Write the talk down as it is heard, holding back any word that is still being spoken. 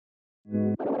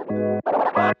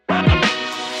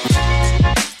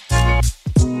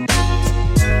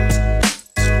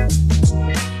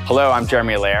Hello, I'm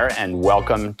Jeremy Allaire, and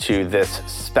welcome to this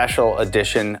special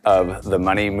edition of The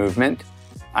Money Movement.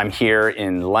 I'm here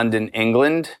in London,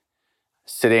 England,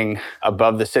 sitting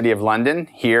above the city of London,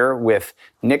 here with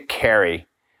Nick Cary,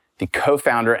 the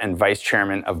co-founder and vice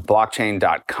chairman of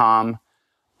blockchain.com,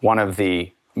 one of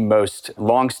the most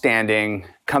long-standing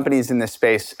companies in this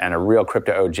space and a real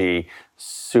crypto OG.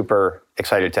 Super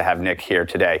excited to have Nick here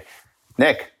today.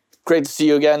 Nick. Great to see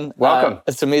you again. Welcome.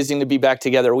 It's amazing to be back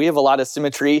together. We have a lot of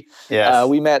symmetry. Yes.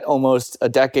 We met almost a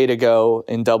decade ago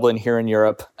in Dublin here in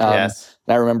Europe. Yes.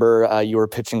 And I remember you were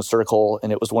pitching Circle,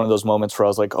 and it was one of those moments where I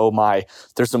was like, oh my,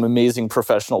 there's some amazing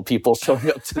professional people showing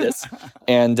up to this.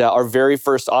 And our very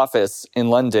first office in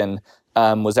London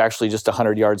was actually just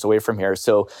 100 yards away from here.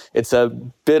 So it's a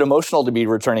bit emotional to be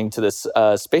returning to this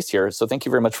space here. So thank you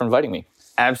very much for inviting me.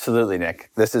 Absolutely, Nick.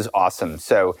 This is awesome.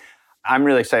 So I'm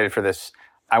really excited for this.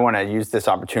 I want to use this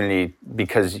opportunity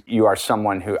because you are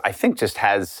someone who I think just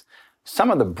has some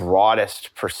of the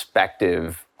broadest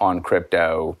perspective on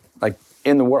crypto, like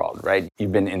in the world, right?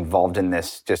 You've been involved in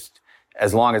this just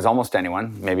as long as almost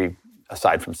anyone, maybe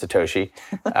aside from Satoshi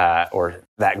or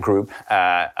that group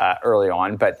early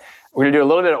on. But we're going to do a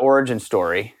little bit of origin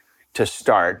story to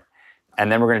start,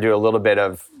 and then we're going to do a little bit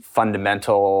of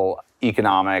fundamental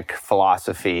economic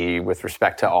philosophy with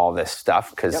respect to all this stuff,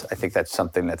 because I think that's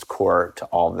something that's core to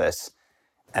all this.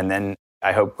 And then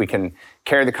I hope we can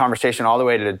carry the conversation all the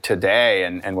way to today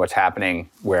and what's happening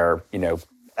where,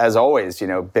 as always,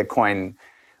 Bitcoin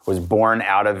was born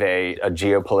out of a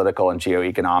geopolitical and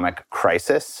geoeconomic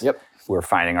crisis. Yep. We're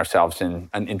finding ourselves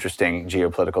in an interesting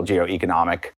geopolitical,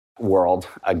 geoeconomic world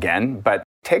again. But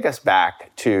take us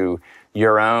back to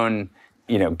your own,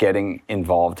 getting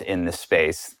involved in this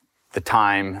space, the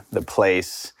time, the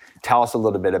place. Tell us a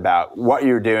little bit about what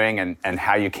you're doing and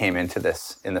how you came into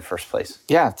this in the first place.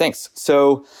 Yeah, thanks.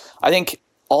 So I think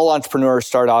all entrepreneurs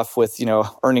start off with,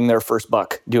 earning their first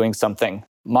buck doing something.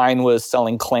 Mine was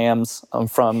selling clams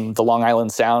from the Long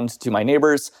Island Sound to my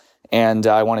neighbors. And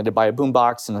I wanted to buy a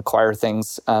boombox and acquire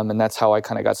things. And that's how I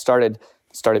kind of got started.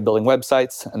 Started building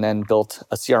websites and then built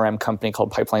a CRM company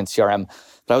called Pipeline CRM.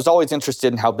 But I was always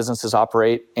interested in how businesses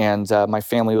operate, and my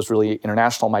family was really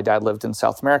international. My dad lived in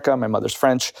South America, my mother's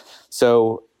French.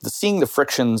 So seeing the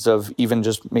frictions of even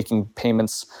just making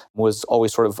payments was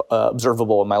always sort of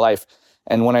observable in my life.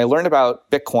 And when I learned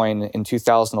about Bitcoin in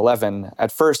 2011,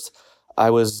 at first I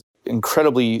was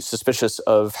incredibly suspicious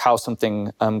of how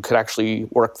something could actually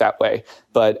work that way.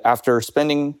 But after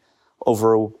spending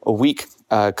over a week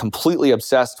completely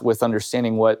obsessed with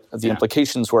understanding what the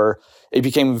implications were, it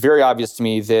became very obvious to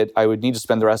me that I would need to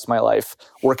spend the rest of my life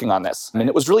working on this. And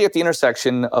it was really at the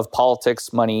intersection of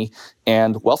politics, money,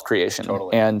 and wealth creation.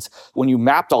 Totally. And when you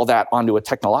mapped all that onto a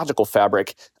technological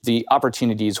fabric, the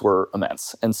opportunities were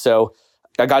immense. And so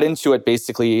I got into it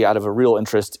basically out of a real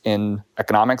interest in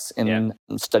economics and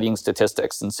studying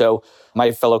statistics. And so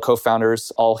my fellow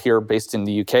co-founders, all here based in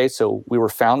the UK, so we were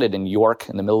founded in York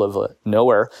in the middle of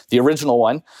nowhere, the original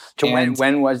one.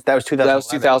 When was that? Was 2011? That was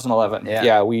 2011.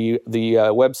 Yeah, the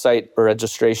website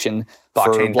registration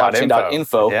for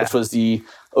blockchain.info, which was the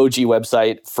OG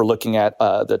website for looking at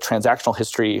the transactional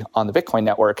history on the Bitcoin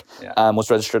network, was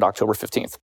registered October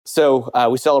 15th. So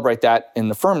we celebrate that in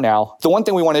the firm now. The one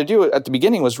thing we wanted to do at the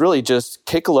beginning was really just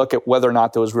take a look at whether or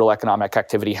not there was real economic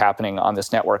activity happening on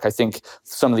this network. I think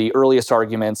some of the earliest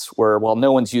arguments were, well,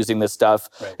 no one's using this stuff.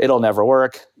 Right. It'll never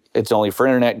work. It's only for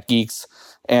internet geeks.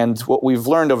 And what we've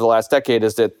learned over the last decade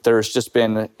is that there's just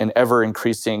been an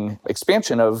ever-increasing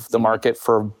expansion of the market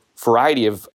for a variety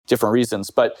of different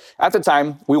reasons. But at the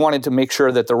time, we wanted to make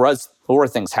sure that there were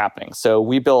things happening. So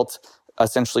we built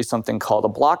essentially something called a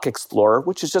block explorer,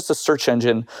 which is just a search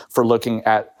engine for looking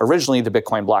at originally the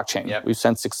Bitcoin blockchain. Yep. We've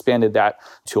since expanded that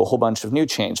to a whole bunch of new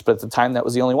change, but at the time that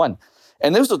was the only one.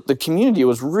 And the community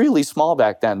was really small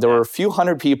back then. There were a few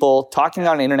hundred people talking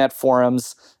on internet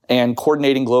forums and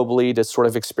coordinating globally to sort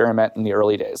of experiment in the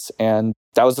early days. And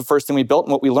that was the first thing we built.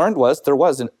 And what we learned was there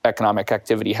was an economic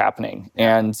activity happening.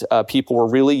 And people were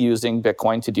really using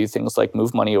Bitcoin to do things like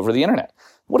move money over the internet.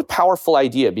 What a powerful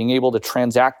idea, being able to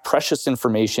transact precious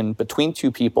information between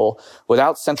two people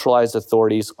without centralized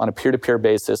authorities on a peer-to-peer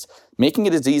basis, making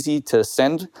it as easy to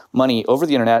send money over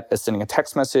the internet as sending a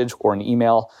text message or an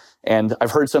email. And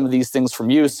I've heard some of these things from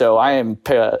you, so I am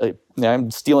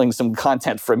I'm stealing some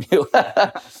content from you,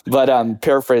 but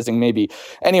paraphrasing maybe.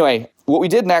 Anyway, what we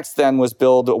did next then was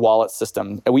build a wallet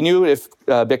system. And we knew if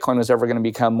Bitcoin was ever going to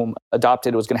become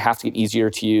adopted, it was going to have to get easier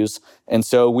to use. And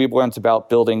so we went about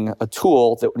building a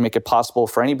tool that would make it possible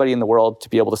for anybody in the world to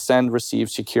be able to send, receive,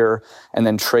 secure, and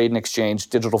then trade and exchange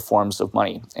digital forms of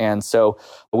money. And so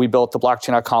we built the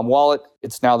blockchain.com wallet.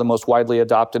 It's now the most widely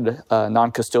adopted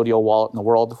non-custodial wallet in the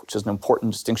world, which is an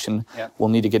important distinction we'll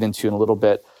need to get into in a little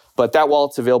bit. But that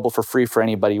wallet's available for free for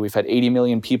anybody. We've had 80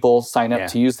 million people sign up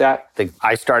to use that.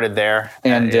 I started there,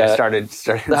 and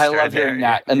I love hearing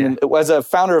that. And as a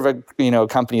founder of a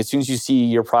company, as soon as you see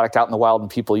your product out in the wild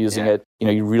and people using it,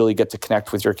 you really get to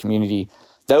connect with your community.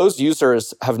 Those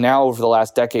users have now, over the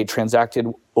last decade, transacted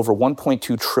over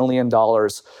 $1.2 trillion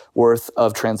worth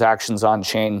of transactions on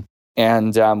chain,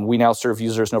 and we now serve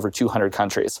users in over 200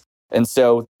 countries. And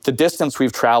so the distance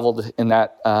we've traveled in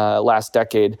that last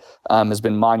decade has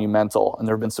been monumental. And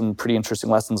there have been some pretty interesting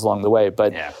lessons along the way.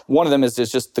 But one of them is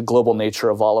just the global nature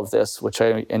of all of this, which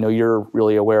I know you're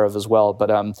really aware of as well.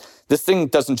 But this thing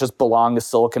doesn't just belong to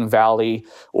Silicon Valley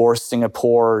or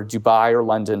Singapore or Dubai or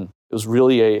London. It was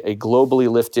really a globally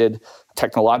lifted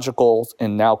technological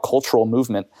and now cultural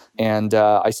movement. And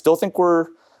I still think we're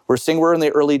seeing we're in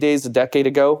the early days a decade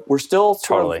ago. We're still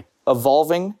sort of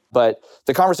evolving, but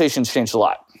the conversation's changed a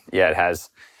lot. Yeah, it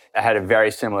has. I had a very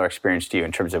similar experience to you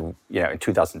in terms of, in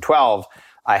 2012,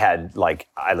 I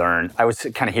was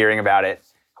kind of hearing about it,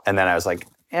 and then I was like,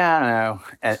 I don't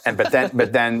know.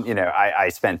 But then, I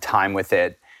spent time with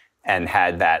it and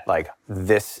had that,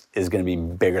 this is going to be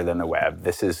bigger than the web.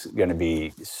 This is going to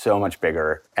be so much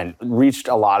bigger, and reached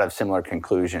a lot of similar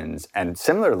conclusions. And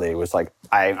similarly was like,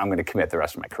 I'm going to commit the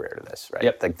rest of my career to this, right?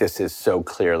 Yep. This is so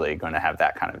clearly going to have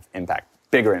that kind of impact,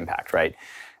 bigger impact, right?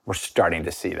 We're starting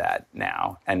to see that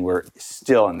now, and we're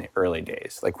still in the early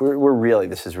days.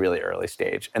 This is really early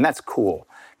stage. And that's cool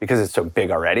because it's so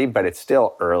big already, but it's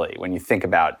still early when you think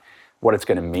about what it's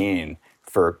going to mean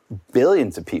for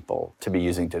billions of people to be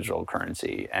using digital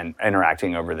currency and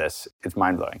interacting over this. It's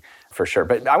mind-blowing, for sure.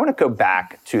 But I want to go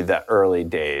back to the early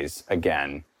days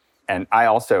again. And I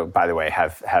also, by the way,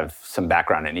 have some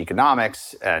background in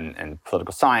economics and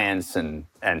political science. And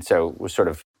so we sort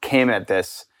of came at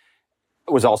this,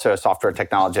 was also a software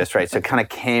technologist, right? So kind of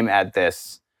came at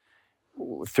this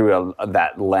through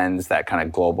that lens, that kind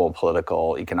of global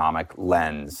political economic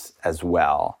lens as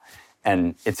well.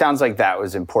 And it sounds like that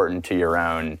was important to your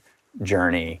own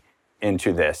journey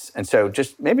into this. And so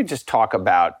just talk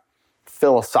about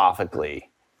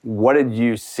philosophically, what did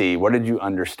you see? What did you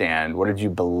understand? What did you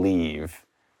believe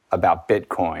about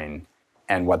Bitcoin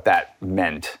and what that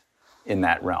meant in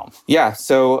that realm? Yeah,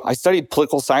 so I studied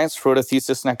political science, wrote a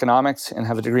thesis in economics, and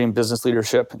have a degree in business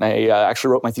leadership. And I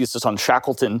actually wrote my thesis on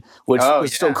Shackleton, which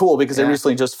was so cool because I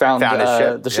recently just found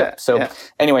the ship. So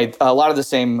anyway, a lot of the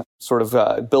same sort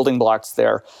of building blocks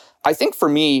there. I think for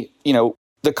me,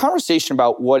 the conversation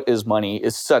about what is money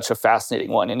is such a fascinating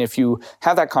one. And if you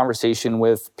have that conversation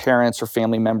with parents or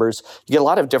family members, you get a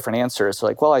lot of different answers.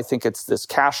 Like, well, I think it's this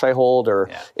cash I hold, or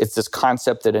it's this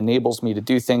concept that enables me to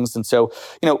do things. And so,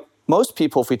 most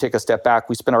people, if we take a step back,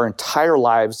 we spend our entire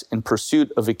lives in pursuit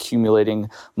of accumulating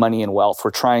money and wealth.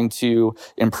 We're trying to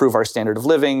improve our standard of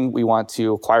living. We want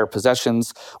to acquire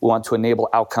possessions. We want to enable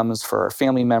outcomes for our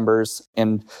family members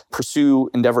and pursue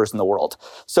endeavors in the world.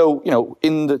 So,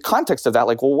 in the context of that,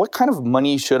 what kind of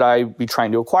money should I be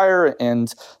trying to acquire?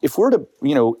 And if we're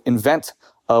to, invent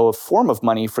a form of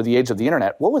money for the age of the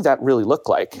internet, what would that really look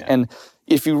like? Yeah. And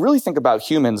if you really think about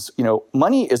humans,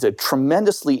 money is a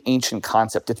tremendously ancient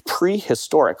concept. It's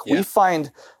prehistoric. Yeah. We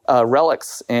find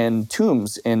relics and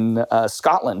tombs in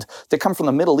Scotland that come from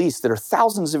the Middle East that are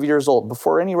thousands of years old,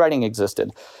 before any writing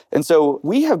existed. And so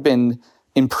we have been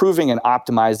improving and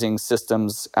optimizing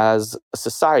systems as a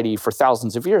society for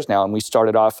thousands of years now. And we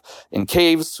started off in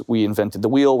caves, we invented the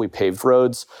wheel, we paved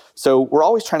roads. So we're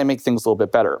always trying to make things a little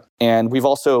bit better. And we've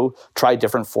also tried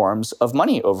different forms of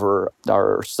money over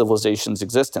our civilization's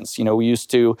existence. We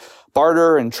used to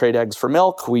barter and trade eggs for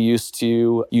milk. We used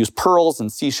to use pearls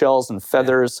and seashells and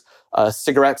feathers.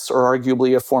 Cigarettes are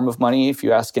arguably a form of money, if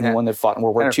you ask anyone that fought in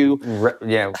World War II.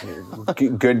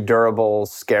 Good, durable,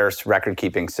 scarce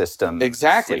record-keeping systems.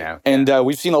 Exactly. And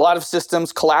we've seen a lot of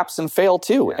systems collapse and fail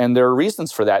too. Yeah. And there are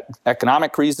reasons for that.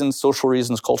 Economic reasons, social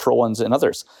reasons, cultural ones, and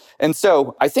others. And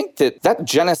so I think that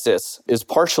genesis is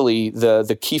partially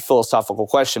the key philosophical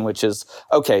question, which is,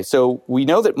 okay, so we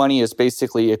know that money is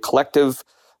basically a collective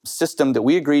system that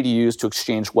we agree to use to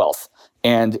exchange wealth.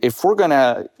 And if we're going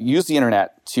to use the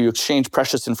internet to exchange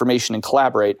precious information and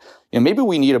collaborate, maybe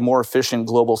we need a more efficient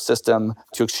global system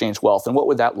to exchange wealth. And what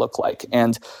would that look like?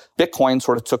 And Bitcoin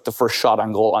sort of took the first shot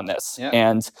on goal on this. Yeah.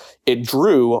 And it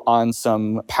drew on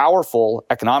some powerful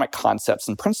economic concepts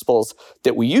and principles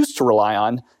that we used to rely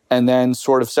on and then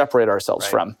sort of separate ourselves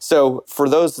from. So for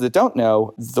those that don't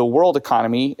know, the world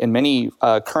economy and many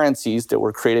currencies that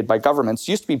were created by governments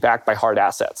used to be backed by hard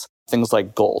assets, things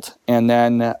like gold. And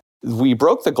then we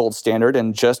broke the gold standard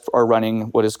and just are running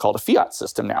what is called a fiat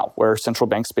system now, where central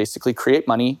banks basically create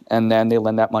money and then they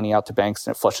lend that money out to banks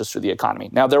and it flushes through the economy.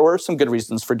 Now, there were some good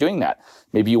reasons for doing that.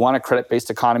 Maybe you want a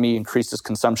credit-based economy, increases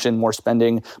consumption, more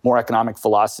spending, more economic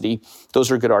velocity.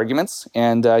 Those are good arguments.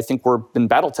 And I think we've been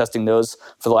battle testing those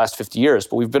for the last 50 years.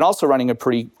 But we've been also running a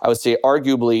pretty, I would say,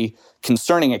 arguably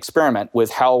concerning experiment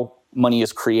with how money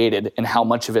is created and how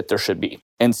much of it there should be.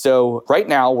 And so right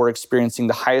now we're experiencing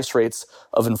the highest rates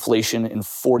of inflation in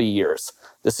 40 years.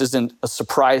 This isn't a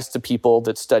surprise to people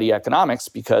that study economics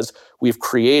because we've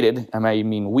created, and I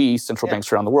mean we, central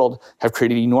banks around the world, have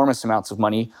created enormous amounts of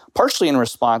money, partially in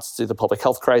response to the public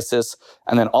health crisis,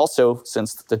 and then also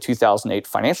since the 2008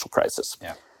 financial crisis.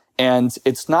 Yeah. And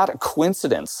it's not a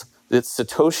coincidence that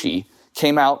Satoshi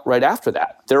came out right after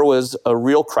that. There was a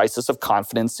real crisis of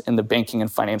confidence in the banking and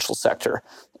financial sector.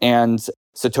 And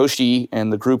Satoshi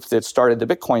and the group that started the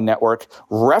Bitcoin network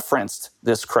referenced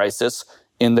this crisis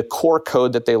in the core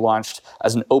code that they launched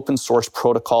as an open source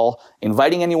protocol,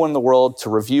 inviting anyone in the world to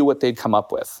review what they'd come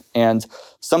up with. And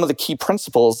some of the key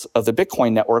principles of the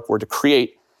Bitcoin network were to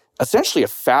create essentially a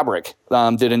fabric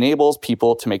that enables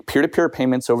people to make peer-to-peer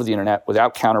payments over the internet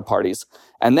without counterparties.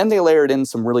 And then they layered in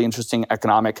some really interesting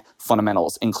economic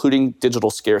fundamentals, including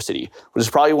digital scarcity, which is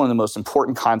probably one of the most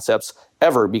important concepts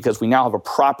ever because we now have a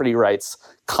property rights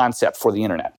concept for the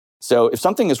internet. So if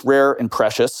something is rare and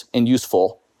precious and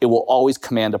useful, it will always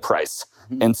command a price.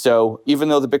 Mm-hmm. And so even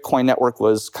though the Bitcoin network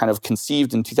was kind of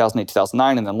conceived in 2008,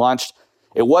 2009, and then launched,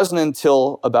 it wasn't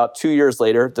until about 2 years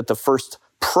later that the first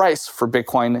price for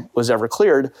Bitcoin was ever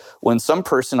cleared when some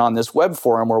person on this web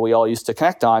forum where we all used to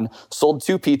connect on sold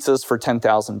 2 pizzas for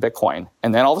 10,000 Bitcoin.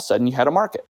 And then all of a sudden you had a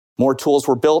market. More tools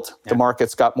were built, the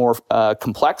markets got more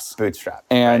complex. Bootstrapped.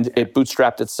 And it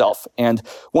bootstrapped itself. And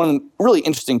one of the really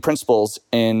interesting principles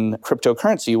in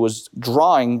cryptocurrency was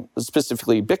drawing,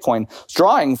 specifically Bitcoin,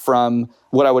 drawing from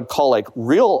what I would call like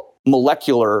real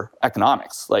molecular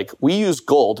economics. Like we use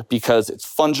gold because it's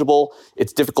fungible,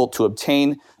 it's difficult to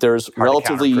obtain. There's hard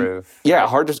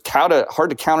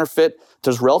to counterfeit.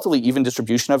 There's relatively even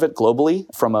distribution of it globally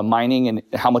from a mining and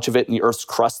how much of it in the Earth's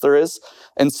crust there is.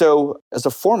 And so as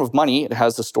a form of money, it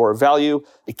has a store of value.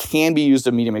 It can be used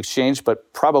as a medium of exchange,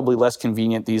 but probably less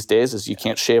convenient these days as you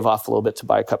can't shave off a little bit to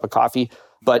buy a cup of coffee.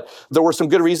 But there were some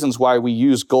good reasons why we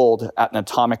use gold at an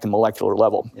atomic and molecular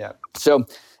level. Yeah. So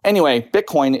anyway,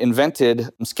 Bitcoin invented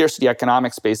scarcity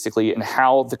economics basically and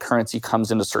how the currency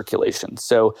comes into circulation.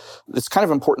 So it's kind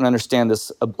of important to understand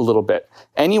this a little bit.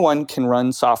 Anyone can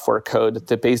run software code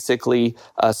that basically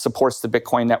supports the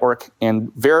Bitcoin network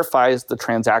and verifies the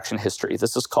transaction history.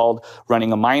 This is called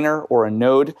running a miner or a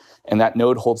node, and that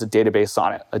node holds a database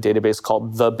on it, a database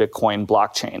called the Bitcoin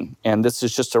blockchain. And this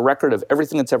is just a record of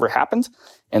everything that's ever happened.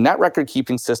 And that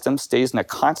record-keeping system stays in a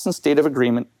constant state of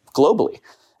agreement globally.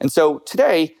 And so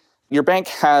today, your bank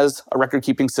has a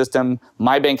record-keeping system.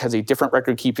 My bank has a different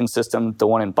record-keeping system, the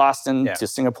one in Boston to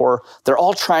Singapore. They're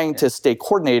all trying to stay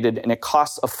coordinated, and it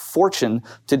costs a fortune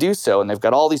to do so. And they've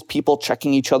got all these people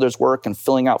checking each other's work and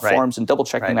filling out forms and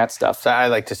double-checking that stuff. So I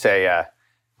like to say,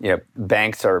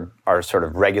 banks are sort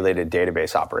of regulated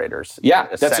database operators. Yeah,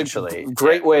 that's a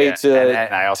great way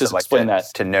and I also like explain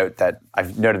to note that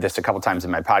I've noted this a couple times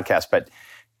in my podcast, but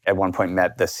at one point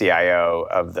met the CIO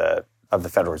of the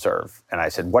Federal Reserve, and I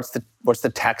said, "What's the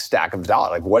tech stack of the dollar?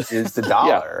 Like, what is the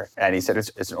dollar?" And he said,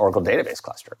 "It's an Oracle database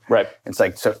cluster." Right. It's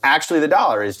like, so actually, the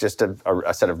dollar is just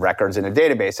a set of records in a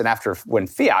database. And when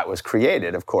fiat was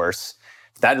created, of course,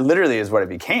 that literally is what it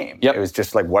became. Yep. It was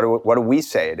just like, what do we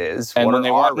say it is? And when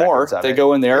they want more, they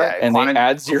go in there and they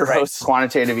add zeros. Right.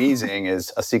 Quantitative easing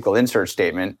is a SQL insert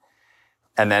statement.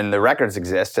 And then the records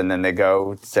exist, and then they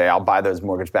go say, I'll buy those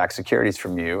mortgage-backed securities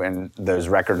from you, and those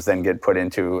records then get put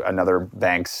into another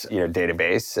bank's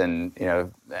database, and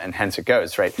hence it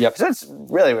goes, right? Yep. So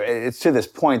it's to this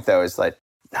point though, is like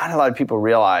not a lot of people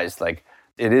realize like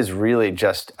it is really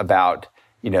just about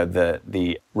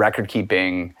the record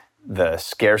keeping, the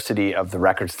scarcity of the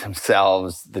records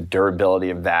themselves, the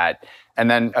durability of that.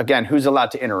 And then again, who's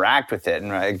allowed to interact with it?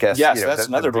 And I guess that's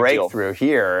another the breakthrough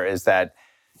here is that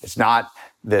it's not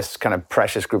this kind of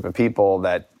precious group of people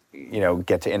that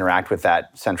get to interact with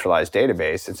that centralized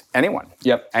database. It's anyone.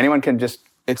 Yep. Anyone can just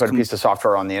put a piece of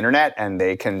software on the internet, and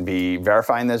they can be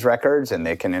verifying those records, and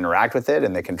they can interact with it,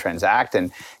 and they can transact,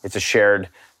 and it's a shared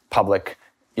public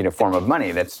form of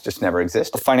money that's just never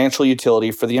existed. A financial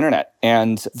utility for the internet.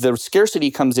 And the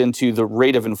scarcity comes into the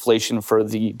rate of inflation for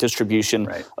the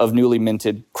distribution of newly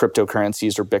minted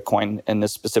cryptocurrencies or Bitcoin in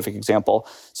this specific example.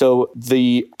 So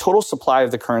the total supply of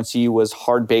the currency was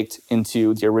hard baked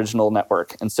into the original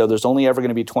network. And so there's only ever going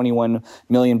to be 21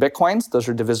 million Bitcoins. Those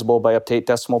are divisible by up to 8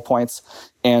 decimal points.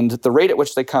 And the rate at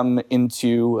which they come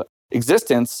into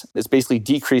existence is basically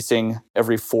decreasing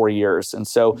every 4 years. And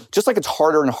so just like it's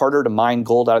harder and harder to mine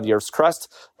gold out of the Earth's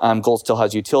crust, gold still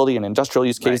has utility in industrial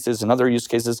use cases and other use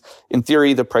cases. In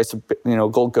theory, the price of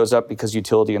gold goes up because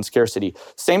utility and scarcity.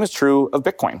 Same is true of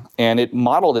Bitcoin. And it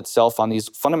modeled itself on these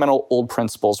fundamental old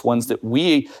principles, ones that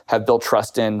we have built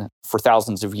trust in for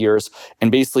thousands of years,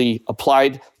 and basically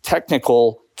applied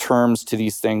technical terms to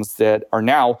these things that are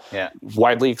now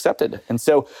widely accepted. And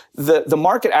so the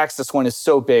market access one is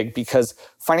so big because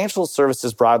financial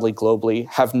services broadly, globally,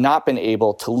 have not been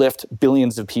able to lift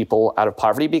billions of people out of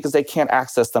poverty because they can't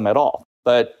access them at all.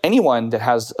 But anyone that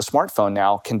has a smartphone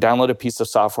now can download a piece of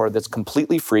software that's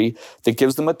completely free, that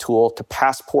gives them a tool to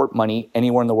passport money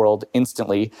anywhere in the world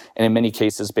instantly, and in many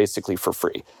cases, basically for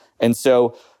free. And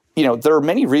so there are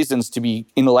many reasons to be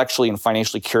intellectually and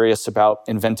financially curious about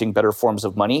inventing better forms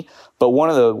of money, but one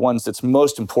of the ones that's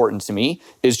most important to me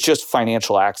is just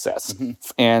financial access. Mm-hmm.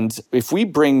 And if we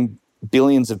bring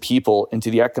billions of people into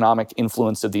the economic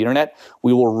influence of the internet,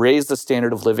 we will raise the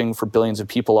standard of living for billions of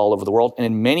people all over the world. And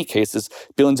in many cases,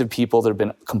 billions of people that have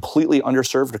been completely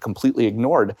underserved or completely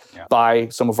ignored by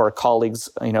some of our colleagues,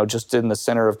 just in the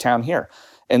center of town here.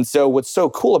 And so what's so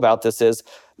cool about this is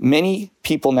many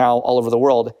people now all over the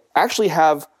world actually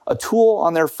have a tool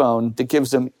on their phone that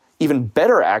gives them even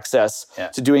better access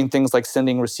to doing things like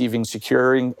sending, receiving,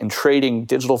 securing, and trading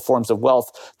digital forms of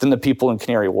wealth than the people in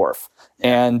Canary Wharf.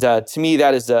 And to me,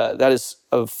 that is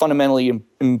a fundamentally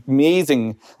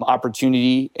amazing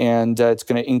opportunity, and it's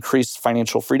going to increase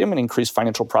financial freedom and increase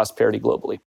financial prosperity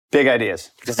globally. Big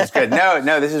ideas. This is good.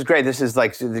 No, this is great. This is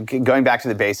like going back to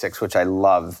the basics, which I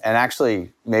love. And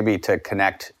actually, maybe to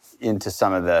connect into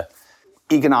some of the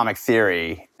economic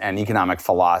theory and economic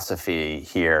philosophy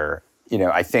here,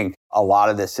 I think a lot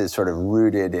of this is sort of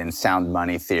rooted in sound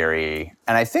money theory.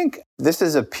 And I think this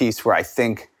is a piece where I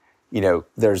think,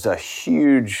 there's a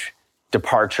huge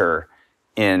departure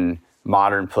in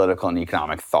modern political and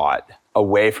economic thought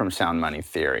away from sound money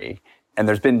theory. And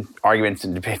there's been arguments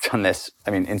and debates on this,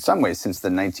 in some ways since the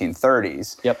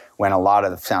 1930s, when a lot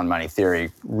of the sound money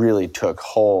theory really took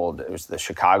hold. It was the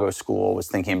Chicago School was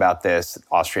thinking about this,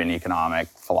 Austrian economic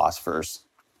philosophers,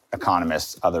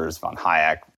 economists, others, von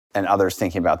Hayek, and others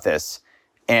thinking about this.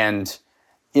 And,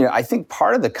 I think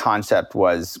part of the concept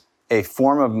was a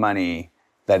form of money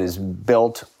that is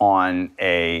built on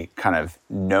a kind of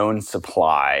known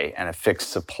supply and a fixed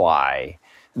supply,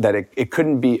 that it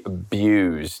couldn't be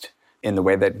abused in the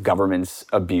way that governments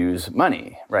abuse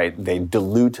money, right? They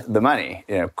dilute the money.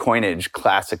 Coinage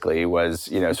classically was,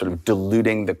 sort of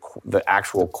diluting the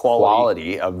actual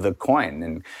quality of the coin,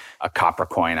 and a copper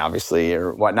coin, obviously,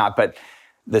 or whatnot. But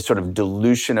the sort of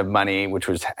dilution of money, which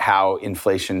was how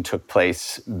inflation took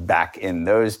place back in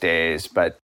those days.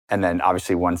 And then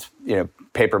obviously once,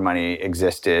 paper money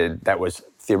existed that was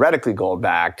theoretically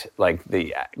gold-backed, like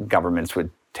the governments would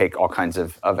take all kinds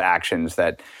of actions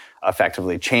that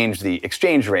effectively changed the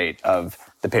exchange rate of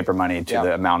the paper money to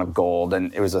the amount of gold.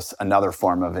 And it was another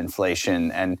form of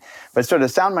inflation. But sort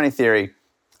of sound money theory,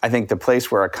 I think the place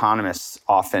where economists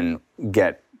often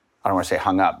get, I don't want to say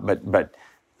hung up, but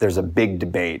there's a big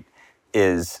debate,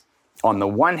 is on the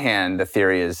one hand, the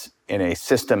theory is in a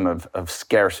system of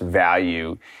scarce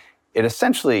value, it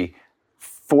essentially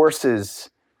forces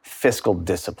fiscal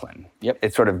discipline.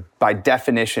 It's sort of by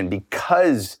definition,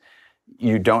 because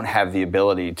you don't have the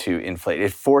ability to inflate,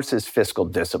 it forces fiscal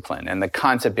discipline. And the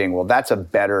concept being, well, that's a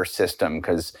better system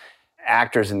because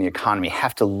actors in the economy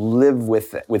have to live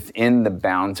within the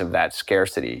bounds of that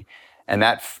scarcity. And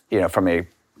that, from a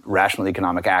rational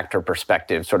economic actor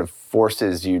perspective, sort of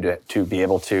forces you to be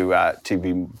able to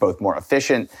be both more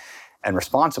efficient and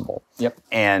responsible.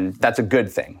 And that's a good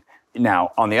thing.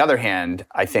 Now, on the other hand,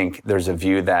 I think there's a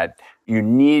view that you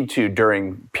need to,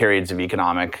 during periods of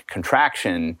economic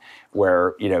contraction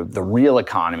where, the real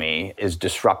economy is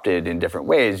disrupted in different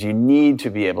ways, you need to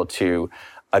be able to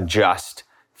adjust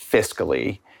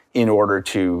fiscally in order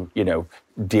to,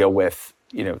 deal with,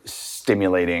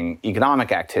 stimulating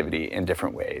economic activity in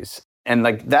different ways. And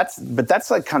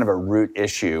that's like kind of a root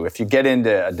issue. If you get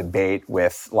into a debate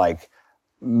with like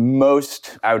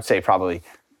most, I would say probably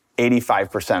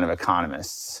 85% of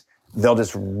economists, they'll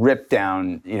just rip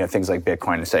down, things like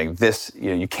Bitcoin and saying this,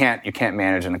 you can't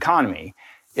manage an economy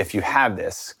if you have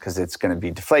this, because it's going to be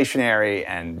deflationary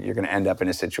and you're going to end up in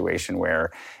a situation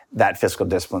where that fiscal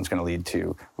discipline is going to lead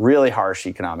to really harsh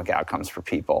economic outcomes for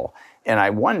people. And I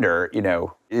wonder,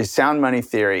 is sound money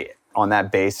theory on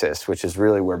that basis, which is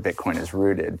really where Bitcoin is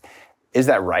rooted, is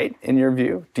that right in your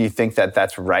view? Do you think that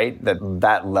that's right,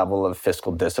 that level of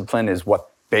fiscal discipline is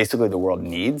what basically the world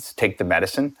needs? Take the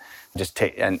medicine, just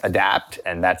take and adapt,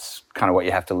 and that's kind of what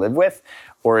you have to live with?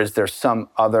 Or is there some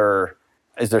other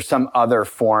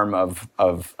form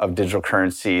of digital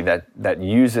currency that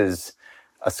uses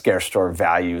a scarce store of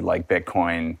value like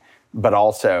Bitcoin, but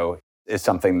also is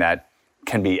something that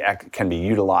can be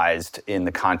utilized in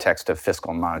the context of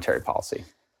fiscal and monetary policy?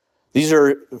 These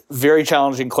are very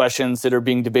challenging questions that are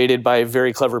being debated by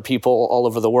very clever people all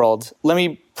over the world. Let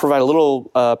me provide a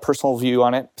little personal view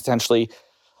on it, potentially.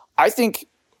 I think,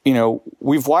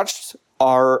 we've watched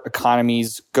our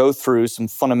economies go through some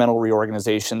fundamental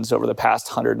reorganizations over the past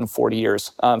 140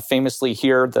 years. Famously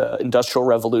here, the Industrial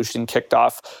Revolution kicked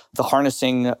off the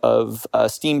harnessing of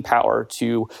steam power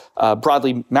to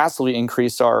broadly, massively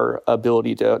increase our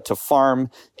ability to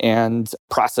farm and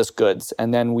process goods.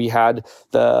 And then we had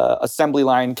the assembly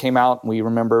line came out. We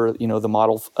remember, the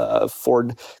model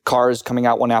Ford cars coming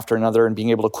out one after another and being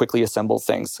able to quickly assemble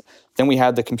things. Then we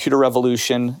had the computer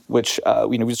revolution, which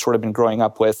we've sort of been growing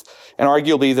up with. And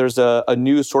arguably, there's a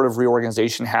new sort of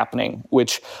reorganization happening,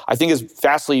 which I think is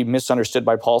vastly misunderstood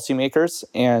by policymakers.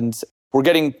 And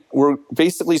we're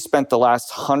basically spent the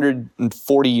last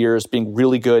 140 years being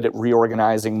really good at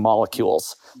reorganizing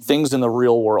molecules, things in the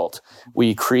real world.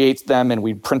 We create them and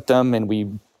we print them and we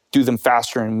do them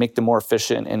faster and make them more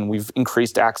efficient, and we've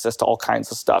increased access to all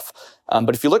kinds of stuff.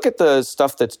 But if you look at the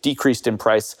stuff that's decreased in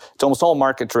price, it's almost all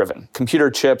market-driven. Computer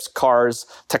chips, cars,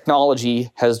 technology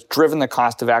has driven the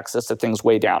cost of access to things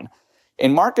way down.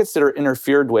 In markets that are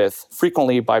interfered with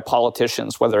frequently by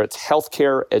politicians, whether it's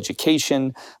healthcare,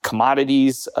 education,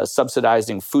 commodities,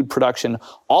 subsidizing food production,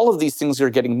 all of these things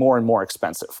are getting more and more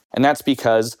expensive. And that's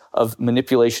because of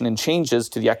manipulation and changes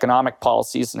to the economic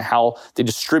policies and how they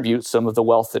distribute some of the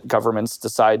wealth that governments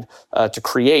decide to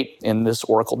create in this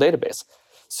Oracle database.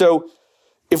 So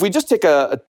if we just take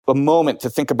a moment to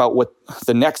think about what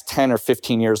the next 10 or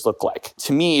 15 years look like.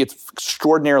 To me, it's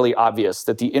extraordinarily obvious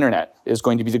that the internet is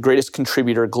going to be the greatest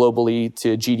contributor globally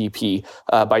to GDP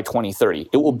by 2030.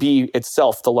 It will be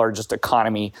itself the largest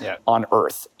economy on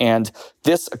Earth. And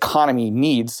this economy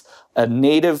needs a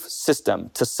native system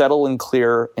to settle and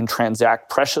clear and transact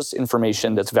precious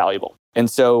information that's valuable. And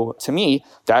so to me,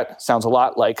 that sounds a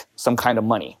lot like some kind of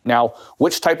money. Now,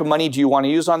 which type of money do you want to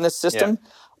use on this system? Yeah.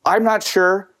 I'm not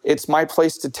sure it's my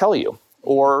place to tell you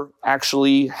or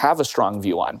actually have a strong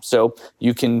view on. So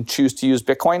you can choose to use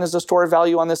Bitcoin as a store of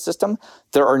value on this system.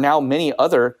 There are now many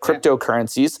other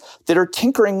cryptocurrencies that are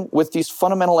tinkering with these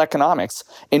fundamental economics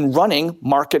and running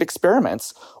market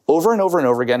experiments over and over and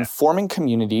over again, forming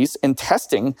communities and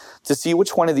testing to see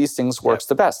which one of these things works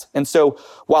the best. And so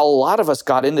while a lot of us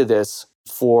got into this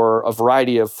for a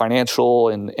variety of financial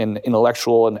and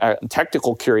intellectual and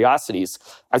technical curiosities,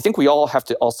 I think we all have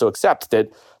to also accept that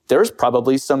there's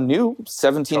probably some new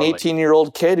 17,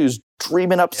 18-year-old kid who's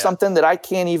dreaming up something that I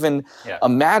can't even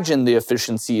imagine the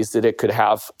efficiencies that it could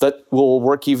have that will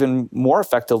work even more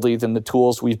effectively than the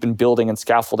tools we've been building and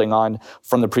scaffolding on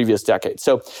from the previous decade.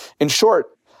 So in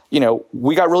short,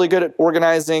 we got really good at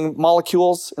organizing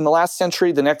molecules in the last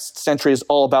century. The next century is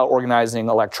all about organizing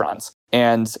electrons.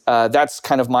 And that's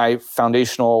kind of my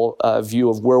foundational view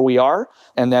of where we are.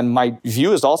 And then my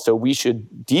view is also we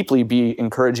should deeply be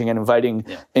encouraging and inviting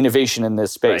innovation in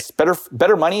this space. Right.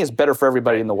 Better money is better for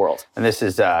everybody in the world. And this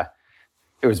is,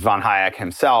 it was von Hayek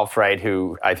himself, right,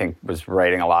 who I think was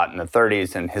writing a lot in the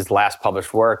 30s. And his last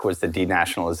published work was The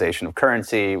Denationalization of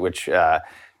Currency, which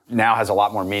now has a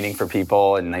lot more meaning for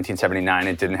people. In 1979,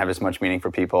 it didn't have as much meaning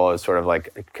for people. It was sort of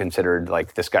like considered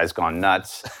like this guy's gone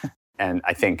nuts. And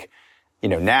I think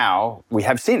now we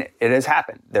have seen it. It has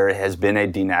happened. There has been a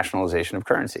denationalization of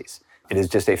currencies. It is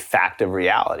just a fact of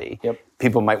reality. Yep.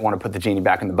 People might want to put the genie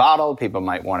back in the bottle. People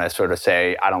might want to sort of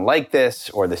say, I don't like this,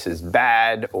 or this is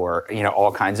bad, or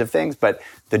all kinds of things. But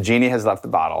the genie has left the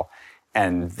bottle.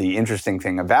 And the interesting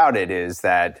thing about it is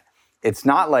that it's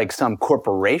not like some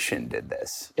corporation did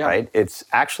this, right? It's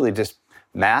actually just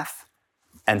math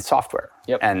and software.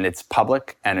 Yep. And it's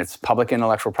public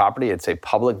intellectual property. It's a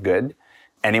public good.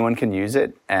 anyone can use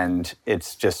it, and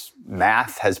it's just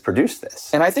math has produced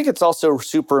this. And I think it's also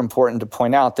super important to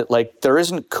point out that there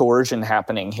isn't coercion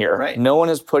happening here. Right. No one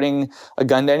is putting a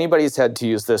gun to anybody's head to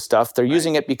use this stuff. They're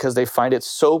using it because they find it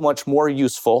so much more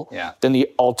useful than the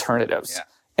alternatives. Yeah.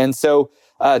 And so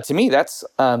to me, that's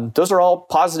those are all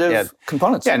positive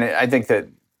components. Yeah, and I think that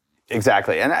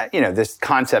exactly. And this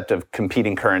concept of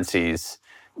competing currencies,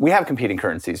 we have competing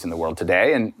currencies in the world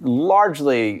today, and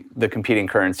largely the competing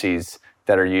currencies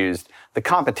that are used, the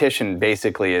competition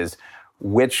basically is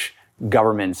which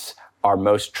governments are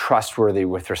most trustworthy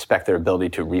with respect to their ability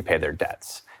to repay their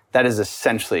debts. That is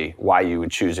essentially why you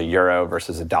would choose a euro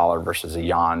versus a dollar versus a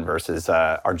yuan versus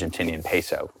a Argentinian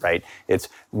peso, right? It's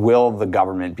will the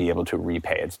government be able to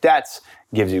repay its debts,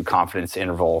 gives you confidence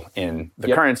interval in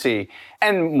the currency,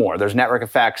 and more. There's network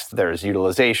effects, there's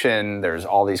utilization, there's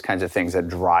all these kinds of things that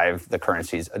drive the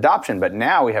currency's adoption. But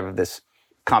now we have this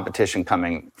competition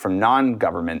coming from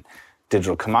non-government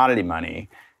digital commodity money,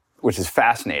 which is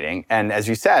fascinating. And as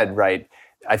you said, right,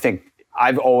 I think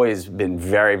I've always been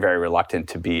very, very reluctant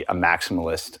to be a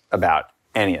maximalist about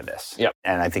any of this. Yep.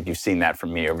 And I think you've seen that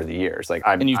from me over the years.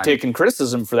 And you've taken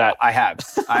criticism for that. I have.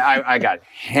 I got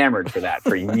hammered for that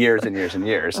for years and years and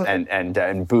years,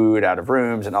 and booed out of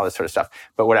rooms and all this sort of stuff.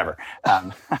 But whatever.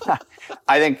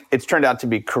 I think it's turned out to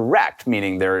be correct,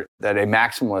 meaning that a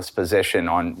maximalist position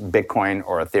on Bitcoin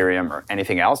or Ethereum or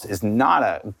anything else is not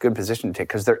a good position to take,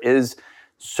 because there is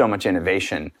so much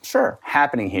innovation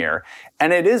happening here.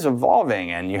 And it is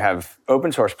evolving, and you have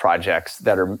open source projects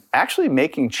that are actually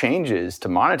making changes to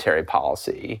monetary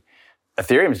policy.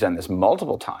 Ethereum's done this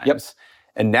multiple times. Yep.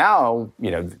 And now,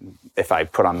 if I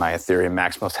put on my Ethereum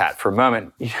maximalist hat for a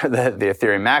moment, the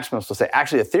Ethereum maximalists will say,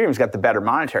 actually, Ethereum's got the better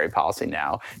monetary policy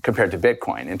now compared to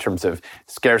Bitcoin in terms of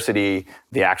scarcity,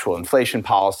 the actual inflation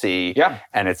policy,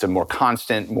 and it's a more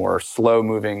constant, more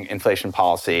slow-moving inflation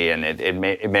policy, and it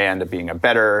may end up being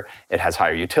it has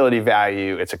higher utility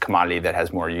value, it's a commodity that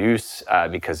has more use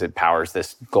because it powers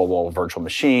this global virtual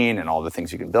machine and all the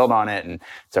things you can build on it. And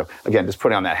so, again, just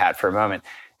putting on that hat for a moment.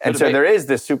 And so there is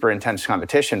this super intense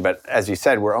competition, but as you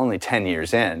said, we're only 10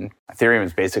 years in. Ethereum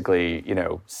is basically,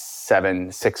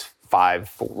 7, 6, 5,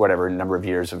 whatever number of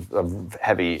years of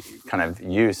heavy kind of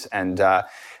use. And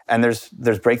there's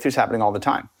breakthroughs happening all the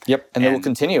time. Yep, and they will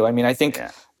continue. I mean, I think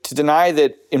to deny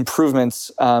that improvements,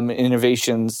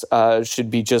 innovations should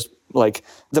be just like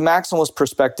the maximalist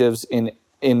perspectives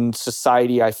in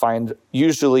society, I find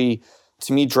usually,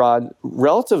 to me, draw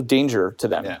relative danger to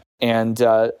them. Yeah. And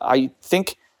I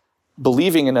think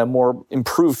believing in a more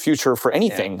improved future for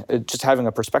anything, just having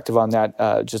a perspective on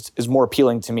that just is more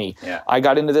appealing to me. Yeah. I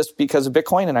got into this because of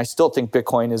Bitcoin, and I still think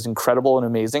Bitcoin is incredible and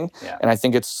amazing. Yeah. And I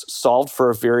think it's solved for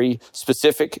a very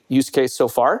specific use case so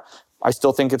far. I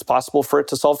still think it's possible for it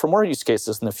to solve for more use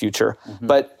cases in the future. Mm-hmm.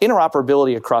 But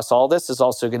interoperability across all this is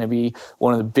also going to be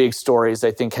one of the big stories, I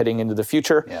think, heading into the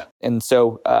future. Yeah. And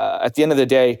so at the end of the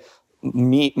day,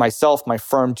 myself, my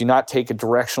firm, do not take a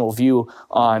directional view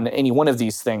on any one of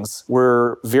these things.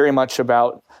 We're very much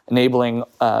about enabling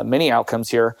many outcomes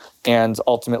here and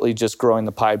ultimately just growing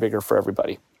the pie bigger for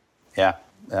everybody. Yeah,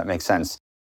 that makes sense.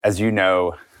 As you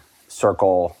know,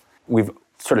 Circle, we've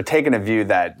sort of taken a view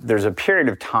that there's a period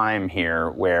of time here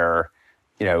where,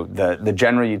 the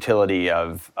general utility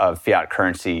of fiat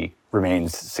currency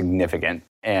remains significant,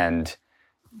 and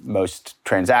most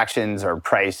transactions are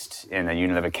priced in a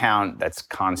unit of account that's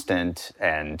constant,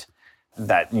 and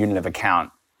that unit of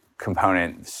account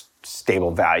component,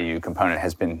 stable value component,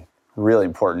 has been really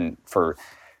important for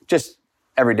just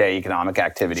everyday economic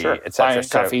activity, et cetera. Buying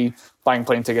coffee, buying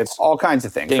plane tickets. All kinds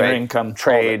of things, getting right? Income.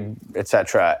 Trade, et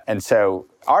cetera. And so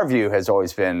our view has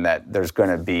always been that there's going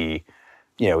to be,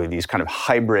 these kind of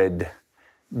hybrid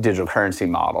digital currency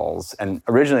models. And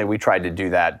originally we tried to do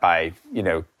that by,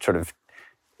 sort of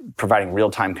providing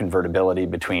real-time convertibility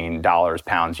between dollars,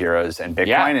 pounds, euros, and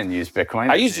Bitcoin, and use Bitcoin.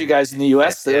 I used you guys in the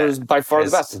US. It was by far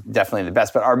the best. Definitely the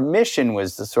best. But our mission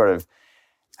was to sort of,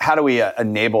 how do we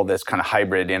enable this kind of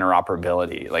hybrid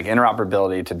interoperability, like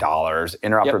interoperability to dollars,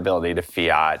 interoperability to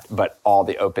fiat, but all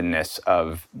the openness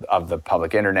of the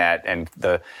public internet and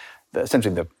the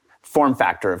essentially the form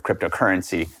factor of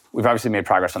cryptocurrency. We've obviously made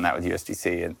progress on that with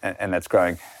USDC, and that's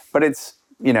growing. But it's,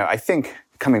 I think,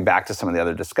 coming back to some of the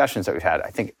other discussions that we've had, I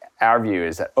think our view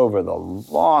is that over the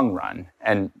long run,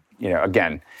 and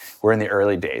again, we're in the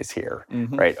early days here,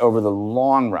 right? Over the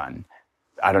long run,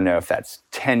 I don't know if that's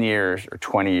 10 years or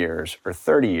 20 years or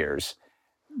 30 years,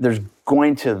 there's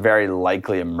going to very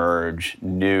likely emerge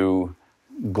new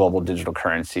global digital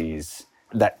currencies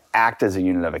that act as a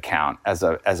unit of account, as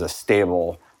a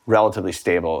stable, relatively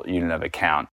stable unit of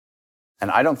account. And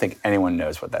I don't think anyone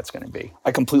knows what that's going to be.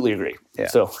 I completely agree. Yeah.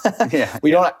 So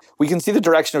we can see the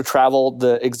direction of travel,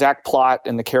 the exact plot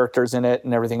and the characters in it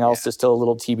and everything else is still a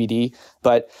little TBD.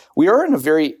 But we are in a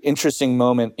very interesting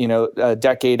moment, a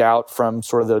decade out from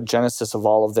sort of the genesis of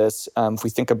all of this. If we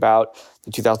think about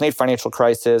the 2008 financial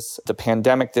crisis, the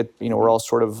pandemic that we're all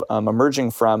sort of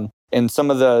emerging from, and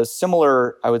some of the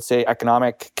similar, I would say,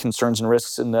 economic concerns and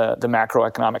risks in the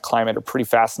macroeconomic climate are pretty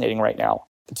fascinating right now.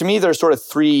 To me, there's sort of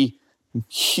three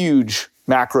huge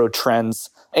macro trends,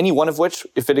 any one of which,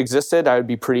 if it existed, I would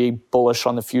be pretty bullish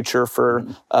on the future for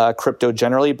crypto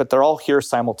generally, but they're all here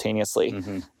simultaneously.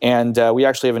 And we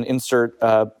actually have an insert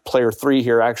player 3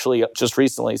 here actually just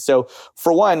recently. So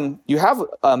for one, you have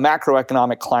a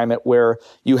macroeconomic climate where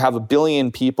you have 1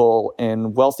 billion people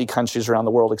in wealthy countries around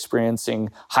the world experiencing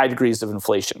high degrees of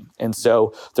inflation. And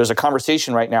so there's a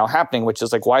conversation right now happening, which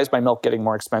is like, why is my milk getting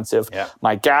more expensive?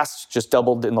 My gas just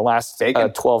doubled in the last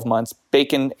 12 months,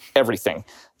 bacon, everything.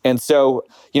 And so,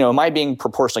 am I being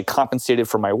proportionally compensated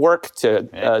for my work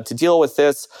to deal with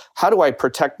this? How do I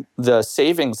protect the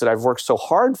savings that I've worked so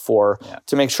hard for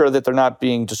to make sure that they're not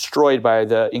being destroyed by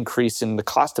the increase in the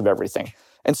cost of everything?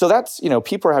 And so that's,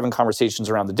 people are having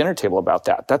conversations around the dinner table about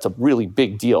that. That's a really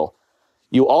big deal.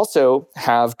 You also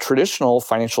have traditional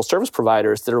financial service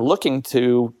providers that are looking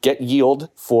to get yield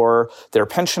for their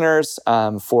pensioners,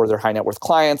 for their high net worth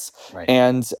clients. Right.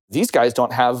 And these guys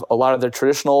don't have a lot of their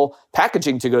traditional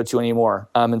packaging to go to anymore.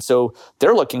 And so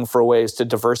they're looking for ways to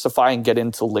diversify and get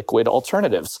into liquid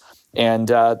alternatives. And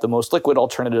the most liquid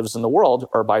alternatives in the world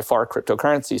are by far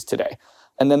cryptocurrencies today.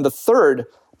 And then the third,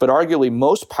 but arguably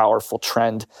most powerful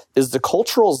trend is the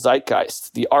cultural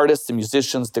zeitgeist. The artists, the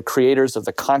musicians, the creators of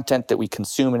the content that we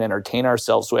consume and entertain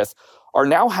ourselves with are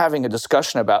now having a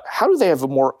discussion about how do they have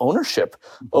more ownership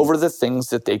over the things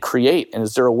that they create? And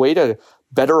is there a way to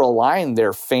better align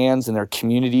their fans and their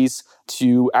communities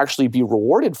to actually be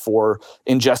rewarded for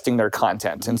ingesting their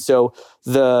content? And so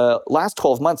the last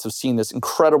 12 months have seen this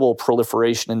incredible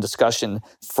proliferation and discussion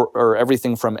for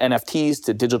everything from NFTs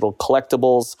to digital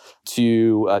collectibles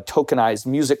to tokenized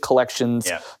music collections,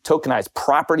 tokenized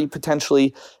property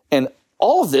potentially. And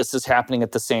all of this is happening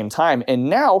at the same time. And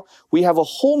now we have a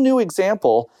whole new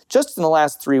example just in the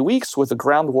last 3 weeks with the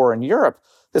ground war in Europe.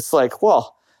 It's like,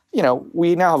 well,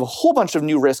 we now have a whole bunch of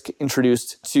new risk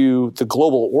introduced to the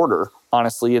global order,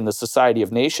 honestly, in the society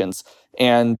of nations.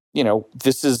 And,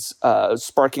 this is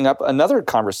sparking up another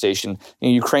conversation.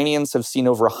 Ukrainians have seen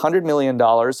over $100 million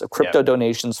of crypto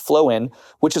donations flow in,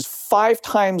 which is 5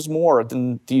 times more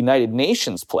than the United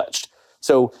Nations pledged.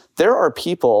 So there are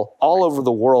people all over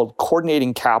the world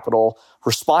coordinating capital,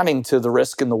 responding to the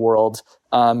risk in the world,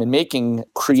 and making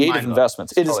creative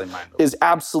investments. It is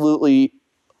absolutely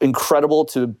incredible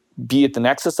to be at the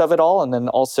nexus of it all, and then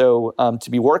also to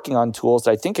be working on tools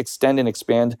that I think extend and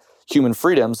expand human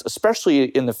freedoms, especially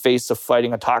in the face of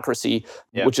fighting autocracy,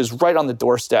 which is right on the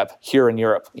doorstep here in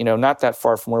Europe, not that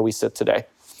far from where we sit today.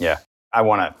 Yeah. I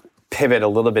want to pivot a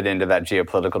little bit into that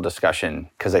geopolitical discussion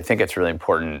because I think it's really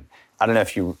important. I don't know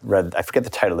if you read, I forget the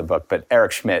title of the book, but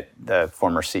Eric Schmidt, the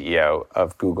former CEO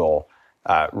of Google,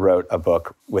 wrote a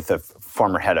book with the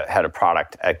former head of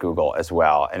product at Google as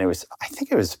well. And I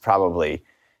think it was probably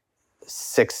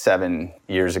 6-7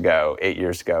 years ago, 8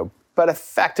 years ago. But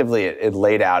effectively, it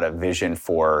laid out a vision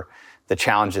for the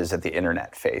challenges that the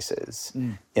internet faces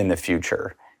in the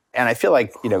future. And I feel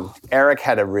like, Eric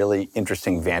had a really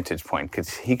interesting vantage point because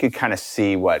he could kind of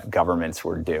see what governments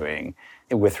were doing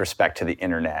with respect to the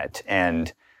internet.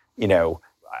 And,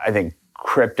 I think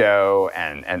crypto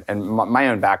and my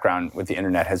own background with the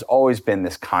internet has always been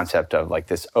this concept of like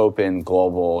this open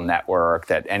global network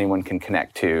that anyone can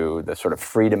connect to, the sort of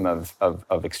freedom of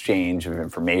exchange of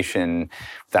information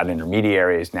without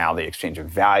intermediaries, now the exchange of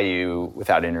value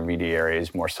without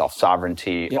intermediaries, more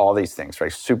self-sovereignty, all these things,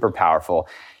 right? Super powerful.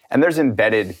 And there's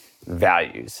embedded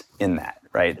values in that,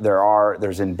 right?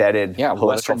 There's embedded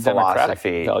political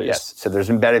philosophy. Yes. So there's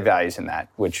embedded values in that,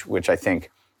 which I think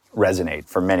resonate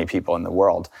for many people in the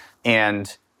world.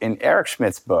 And in Eric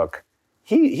Schmidt's book,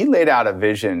 he laid out a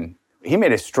vision. He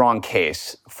made a strong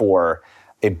case for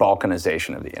a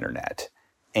balkanization of the internet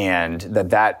and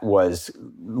that was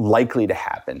likely to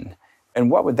happen. And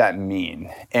what would that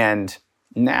mean? And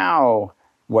now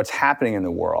what's happening in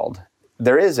the world,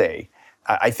 there is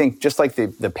I think just like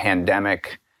the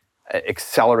pandemic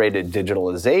accelerated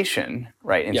digitalization,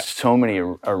 right, in so many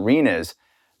arenas,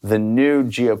 the new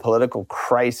geopolitical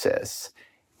crisis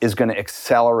is going to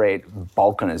accelerate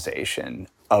balkanization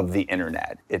of the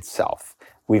internet itself.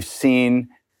 We've seen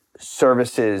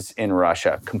services in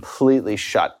Russia completely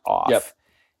shut off.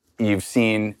 You've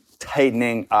seen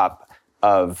tightening up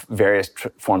of various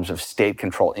forms of state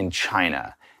control in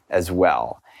China as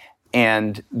well.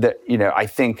 And I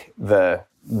think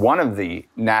one of the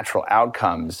natural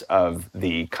outcomes of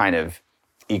the kind of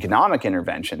economic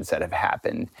interventions that have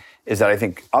happened is that I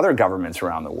think other governments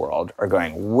around the world are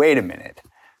going, wait a minute,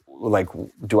 like,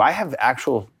 do I have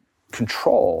actual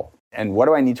control? And what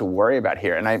do I need to worry about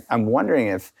here? And I'm wondering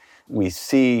if we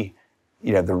see,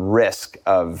 the risk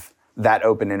of that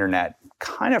open internet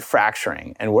kind of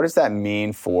fracturing. And what does that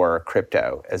mean for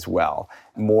crypto as well?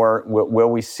 Will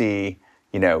we see,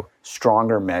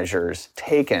 stronger measures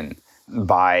taken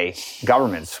by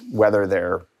governments, whether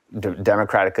they're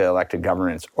democratically elected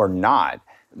governments or not,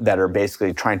 that are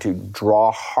basically trying to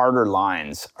draw harder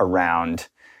lines around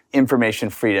information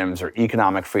freedoms or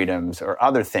economic freedoms or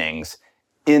other things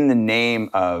in the name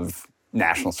of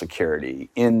national security,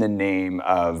 in the name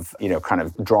of, kind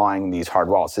of drawing these hard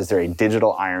walls? Is there a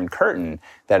digital iron curtain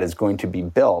that is going to be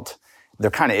built? There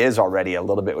kind of is already a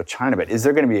little bit with China, but is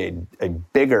there going to be a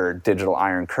bigger digital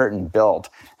iron curtain built?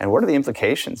 And what are the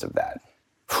implications of that?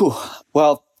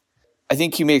 Well, I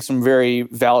think you make some very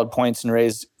valid points and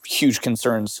raise huge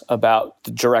concerns about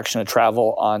the direction of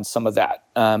travel on some of that.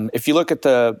 If you look at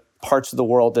the parts of the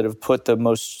world that have put the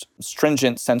most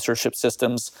stringent censorship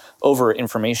systems over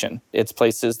information, it's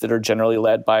places that are generally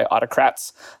led by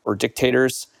autocrats or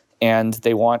dictators, and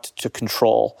they want to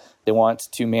control. They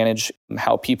want to manage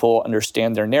how people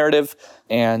understand their narrative,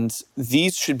 and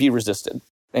these should be resisted.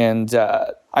 And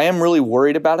I am really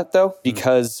worried about it, though,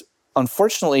 because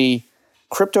unfortunately,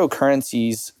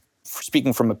 cryptocurrencies,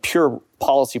 speaking from a pure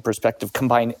policy perspective,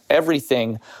 combine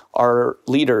everything our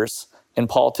leaders and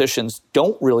politicians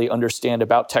don't really understand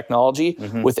about technology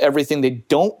with everything they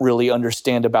don't really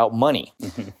understand about money.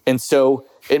 And so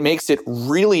it makes it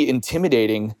really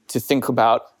intimidating to think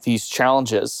about these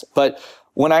challenges. But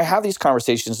when I have these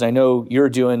conversations, and I know you're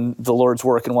doing the Lord's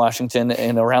work in Washington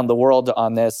and around the world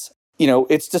on this,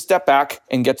 it's to step back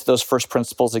and get to those first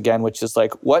principles again, which is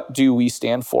like, what do we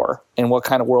stand for and what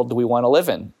kind of world do we want to live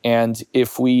in? And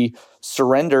if we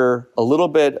surrender a little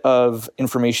bit of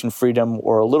information freedom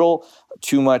or a little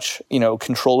too much,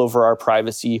 control over our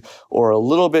privacy or a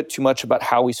little bit too much about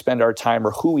how we spend our time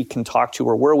or who we can talk to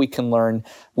or where we can learn,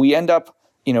 we end up,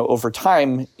 over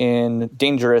time in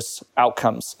dangerous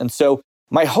outcomes. And so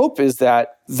my hope is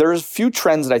that there's a few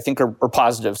trends that I think are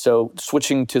positive. So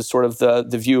switching to sort of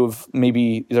the view of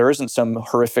maybe there isn't some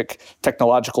horrific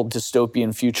technological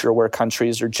dystopian future where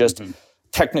countries are just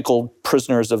technical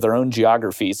prisoners of their own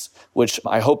geographies, which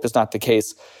I hope is not the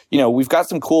case. We've got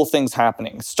some cool things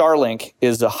happening. Starlink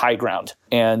is a high ground.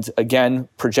 And again,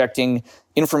 projecting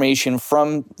information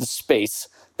from the space,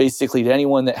 basically to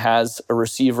anyone that has a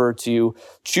receiver to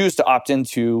choose to opt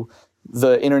into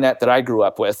the internet that I grew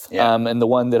up with, and the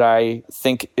one that I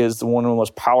think is one of the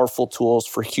most powerful tools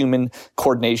for human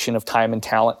coordination of time and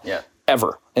talent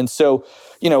ever. And so,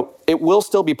 it will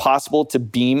still be possible to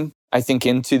beam, I think,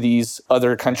 into these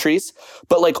other countries.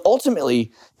 But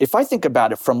ultimately, if I think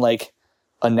about it from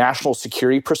a national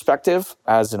security perspective,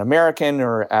 as an American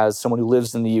or as someone who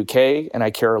lives in the UK, and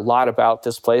I care a lot about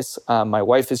this place, my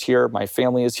wife is here, my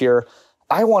family is here,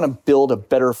 I want to build a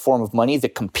better form of money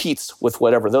that competes with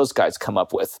whatever those guys come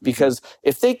up with. Because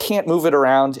if they can't move it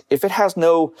around, if it has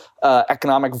no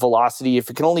economic velocity, if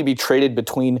it can only be traded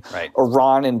between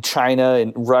Iran and China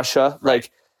and Russia,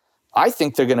 I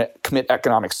think they're going to commit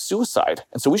economic suicide.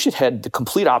 And so we should head the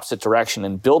complete opposite direction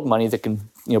and build money that can,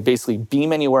 basically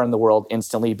beam anywhere in the world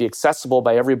instantly, be accessible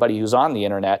by everybody who's on the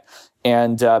internet,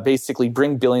 and basically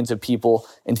bring billions of people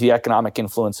into the economic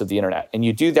influence of the internet. And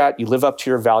you do that, you live up to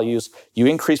your values, you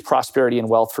increase prosperity and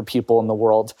wealth for people in the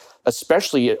world,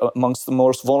 especially amongst the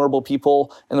most vulnerable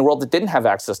people in the world that didn't have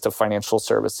access to financial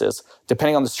services.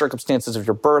 Depending on the circumstances of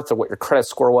your birth or what your credit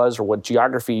score was or what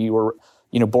geography you were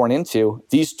born into,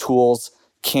 these tools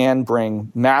can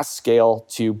bring mass scale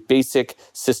to basic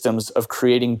systems of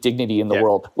creating dignity in the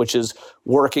world, which is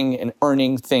working and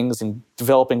earning things and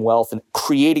developing wealth and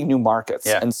creating new markets.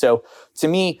 And so to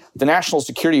me, the national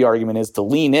security argument is to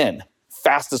lean in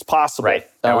fast as possible. Right.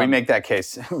 We make that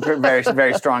case very,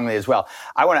 very strongly as well.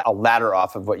 I want to ladder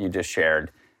off of what you just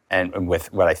shared and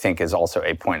with what I think is also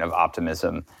a point of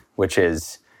optimism, which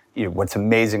is, what's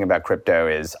amazing about crypto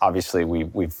is obviously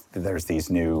there's these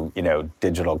new,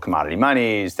 digital commodity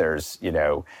monies, there's,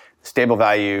 stable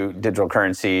value digital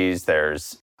currencies,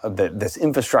 there's this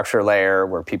infrastructure layer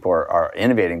where people are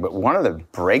innovating. But one of the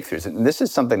breakthroughs, and this is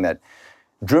something that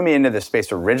drew me into this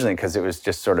space originally because it was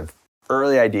just sort of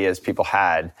early ideas people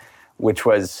had, which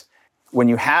was when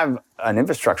you have an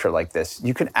infrastructure like this,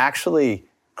 you can actually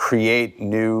create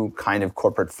new kind of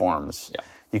corporate forms.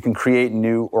 you can create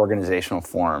new organizational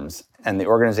forms. And the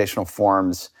organizational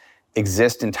forms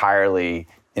exist entirely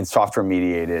in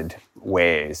software-mediated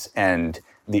ways. And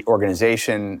the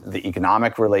organization, the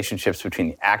economic relationships between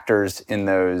the actors in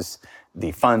those,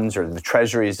 the funds or the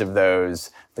treasuries of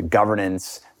those, the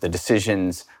governance, the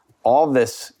decisions, all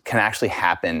this can actually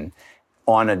happen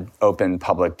on an open,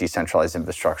 public, decentralized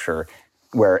infrastructure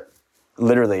where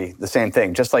literally the same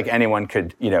thing, just like anyone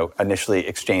could, initially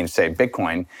exchange, say,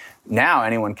 Bitcoin, now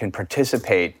anyone can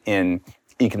participate in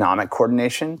economic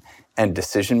coordination and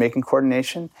decision-making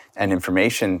coordination and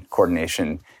information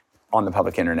coordination on the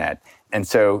public internet. And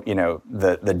so,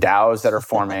 the DAOs that are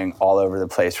forming all over the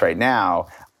place right now,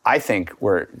 I think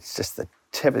it's just the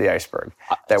tip of the iceberg,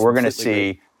 that we're going to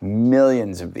see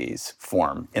millions of these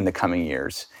form in the coming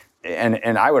years.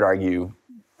 And I would argue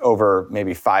over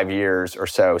maybe 5 years or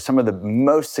so, some of the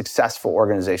most successful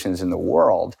organizations in the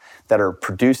world that are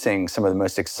producing some of the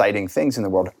most exciting things in the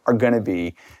world are going to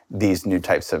be these new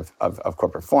types of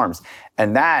corporate forms.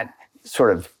 And that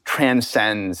sort of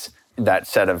transcends that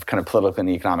set of kind of political and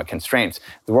economic constraints.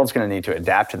 The world's going to need to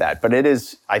adapt to that. But it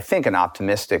is, I think, an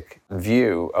optimistic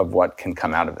view of what can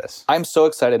come out of this. I'm so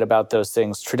excited about those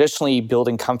things. Traditionally,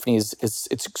 building companies, it's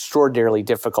extraordinarily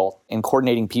difficult, and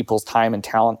coordinating people's time and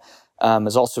talent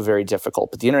is also very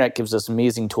difficult. But the internet gives us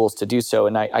amazing tools to do so.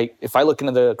 And if I look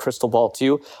into the crystal ball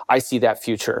too, I see that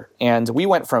future. And we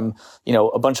went from,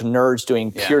 a bunch of nerds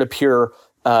doing peer-to-peer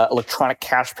electronic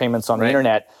cash payments on the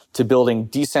internet to building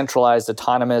decentralized,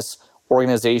 autonomous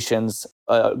organizations.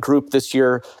 A group this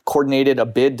year coordinated a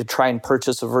bid to try and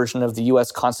purchase a version of the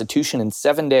US Constitution in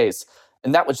 7 days.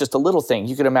 And that was just a little thing.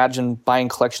 You could imagine buying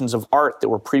collections of art that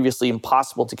were previously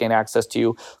impossible to gain access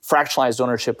to, fractionalized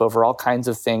ownership over all kinds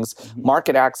of things,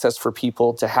 market access for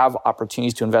people to have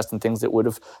opportunities to invest in things that would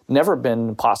have never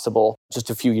been possible just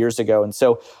a few years ago. And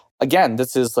so, again,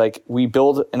 this is like we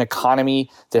build an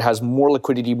economy that has more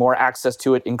liquidity, more access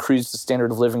to it, increases the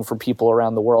standard of living for people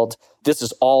around the world. This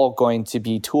is all going to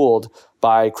be tooled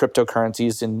by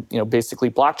cryptocurrencies and basically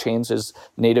blockchains as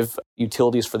native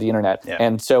utilities for the internet. Yeah.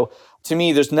 And so to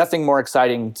me, there's nothing more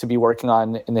exciting to be working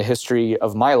on in the history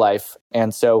of my life.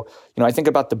 And so, I think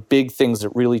about the big things that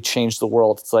really changed the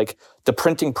world. It's like the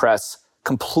printing press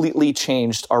completely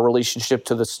changed our relationship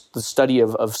to the study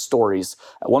of stories.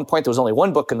 At one point, there was only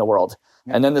one book in the world.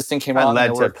 And then this thing came along.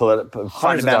 And led to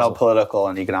fundamental political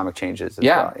and economic changes as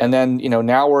well. And then,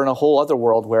 now we're in a whole other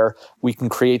world where we can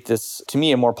create this, to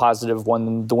me, a more positive one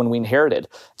than the one we inherited.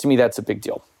 To me, that's a big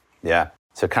deal. Yeah.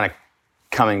 So kind of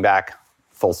coming back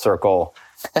full circle,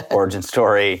 origin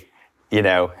story,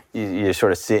 you're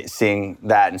sort of seeing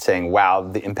that and saying, wow,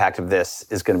 the impact of this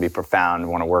is going to be profound. I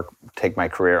want to take my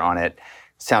career on it.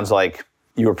 Sounds like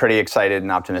you were pretty excited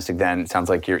and optimistic then. It sounds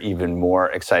like you're even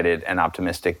more excited and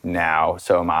optimistic now.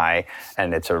 So am I.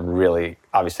 And it's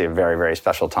obviously a very, very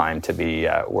special time to be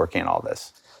working on all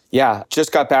this. Yeah,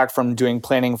 just got back from doing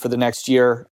planning for the next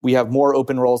year. We have more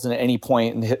open roles than at any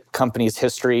point in the company's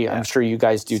history. Yeah. I'm sure you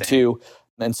guys do too.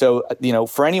 And so,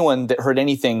 for anyone that heard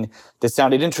anything that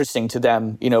sounded interesting to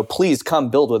them, please come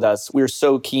build with us. We're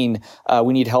so keen.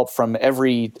 We need help from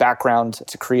every background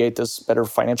to create this better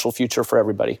financial future for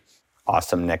everybody.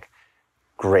 Awesome, Nick.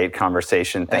 Great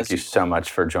conversation. Thank you so much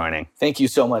for joining. Thank you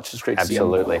so much. It's great to see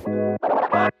you. Absolutely.